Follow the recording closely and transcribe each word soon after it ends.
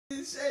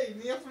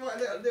insane. You have to write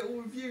a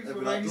little review for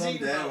a magazine.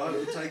 There, right,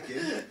 we'll take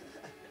it.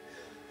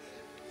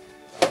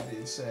 That'd be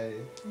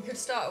insane. You could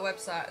start a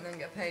website and then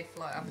get paid for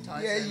like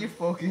advertising. Yeah, you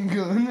fucking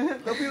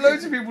could. There'll be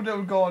loads of people that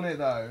would go on it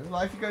though.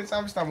 Like if you go to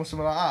Amsterdam or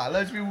something like that,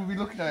 loads of people will be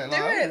looking at it like,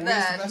 do it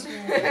then.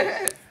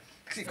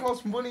 Because it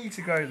costs money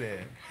to go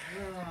there.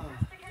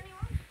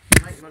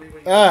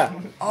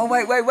 Oh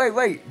wait.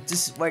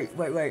 Just wait.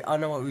 I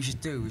know what we should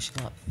do. We should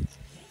like.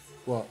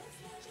 What?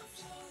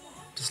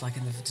 Just like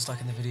in the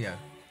video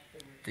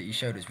that you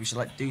showed us, we should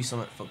like do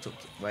something fucked up.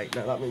 Wait,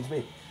 no, that means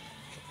me.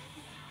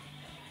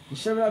 You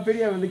showed me that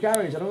video in the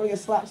garage. I don't want to get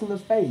slapped in the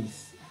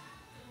face.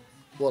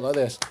 What, like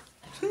this?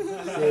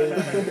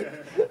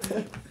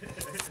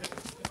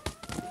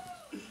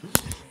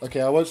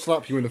 Okay, I won't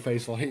slap you in the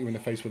face. I'll hit you in the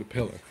face with a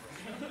pillow.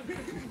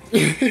 Oh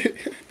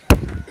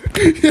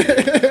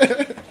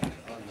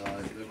no,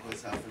 look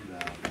what's happened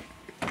now.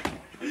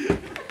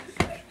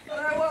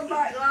 I want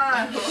back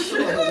there.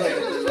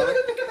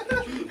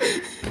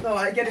 No,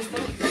 I get his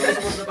foot.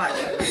 What's the back?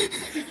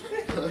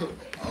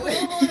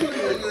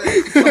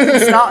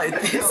 Started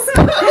this.